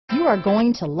you are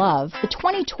going to love the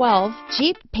 2012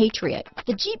 Jeep Patriot.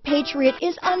 The Jeep Patriot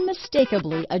is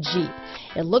unmistakably a Jeep.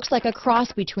 It looks like a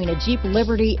cross between a Jeep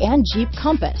Liberty and Jeep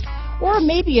Compass, or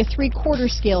maybe a 3/4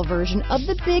 scale version of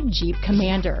the big Jeep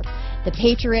Commander. The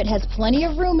Patriot has plenty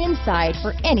of room inside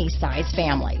for any size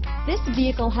family. This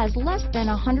vehicle has less than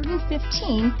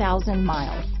 115,000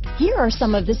 miles. Here are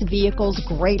some of this vehicle's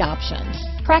great options: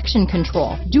 traction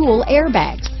control, dual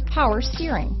airbags, power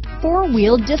steering,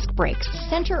 4-wheel disc brakes,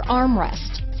 center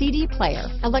armrest, CD player,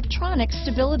 electronic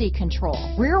stability control,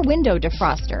 rear window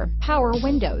defroster, power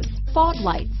windows, fog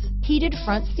lights, heated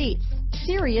front seats,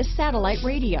 SIRIUS Satellite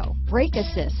Radio, brake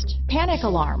assist, panic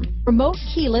alarm, remote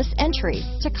keyless entry,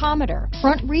 tachometer,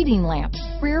 front reading lamps,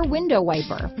 rear window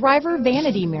wiper, driver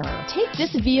vanity mirror. Take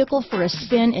this vehicle for a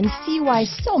spin and see why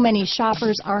so many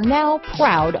shoppers are now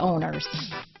proud owners.